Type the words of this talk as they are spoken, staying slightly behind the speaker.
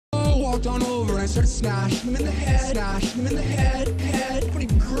walked on over and I started smashing him in the head, head. But he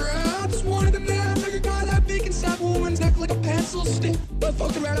grabs one of the motherfucker got that big and stabbed a woman's neck like a pencil stick. I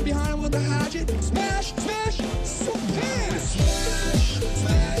fucked around behind him with a hatchet. Smash, smash, so fast. Smash,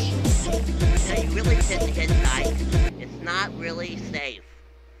 so fast. Now you really shouldn't hitchhike. It's not really safe.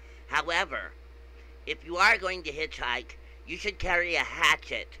 However, if you are going to hitchhike, you should carry a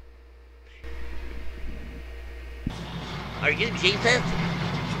hatchet. Are you Jesus?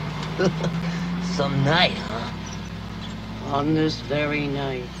 Some night, huh? On this very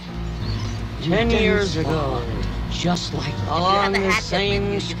night, 10 years ago, just like on the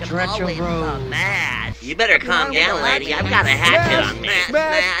same stretch of road. Smash. You better calm down, lady. I've got a hatchet on me.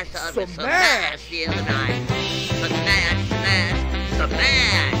 Smash, smash, smash the other night. Smash, smash, smash, smash,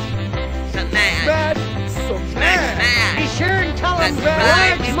 smash. Be sure and tell him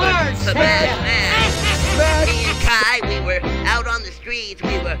Marge. Smash. Me and Kai, we were out on the streets.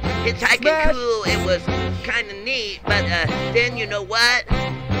 We were hitchhiking cool. It was kind of neat, but then you know what?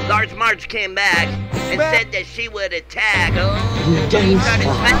 Marge came back and said that she would attack. Oh, we started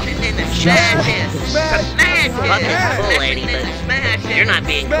smashing and smashing. Smashing. Fucking cool, lady, but you're not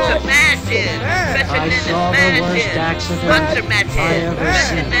being cool. Smashing. Smashing and smashing. Monster matches.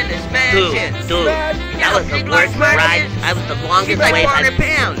 Smashing and smashing. Dude, that was the worst ride. I was the longest away. She's like 400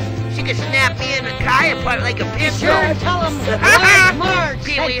 pounds. She could snap me and Kai apart like a pencil. Sure, tell him Marge.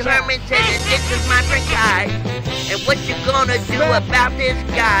 PeeWee Herman said that this is my friend Kai. And what you gonna do about this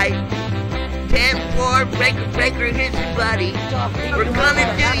guy? 10-4, breaker, his buddy. We're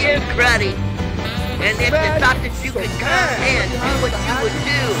gonna do your cruddy. And if you thought that you could come and do what you would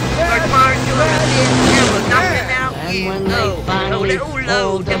do, Marge, you're a bitch, never knocking out you.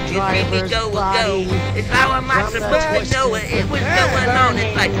 Oh, don't you see me go. It's how am I supposed to know it? It was going on.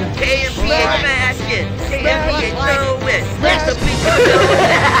 It's like KMP smashing, KMP know it. Let the people know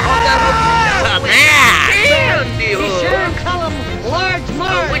it. Damn, dude. Be sure and tell him Marge.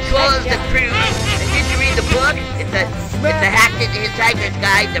 Which was the crew? And did you read the book? It's a Hatchet Hitchhiker's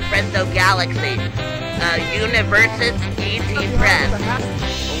Guide to Fresno Galaxy. Universus E.T. Press.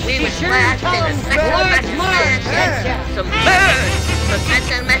 We were smashed in a some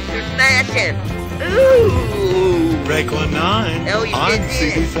smashing. Ooh. Break 19. Oh, you I'm did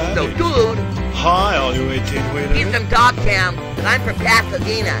Susie it. Savage. So, dude, Hi, all you 18-wheelers. he's from Dogtown, but I'm from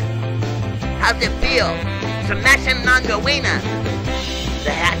Pasadena. How's it feel? Smashing on the wiener. The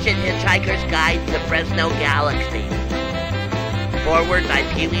Hatchet Hitchhiker's Guide to Fresno Galaxy. Forward by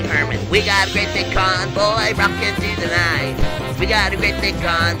PeeWee Herman. We got a great big convoy rocking through the night. We got a great big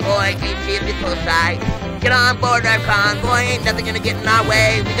convoy, can't see if it's full sight. Get on board our convoy, ain't nothing gonna get in our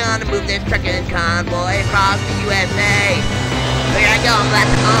way. We gonna move this trucking convoy across the USA. Here I go, I'm glad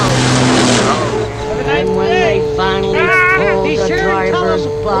to And when they finally pulled the driver's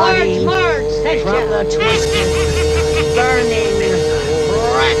body from the twisted, burning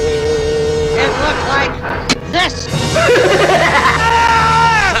wreck, it looked like this.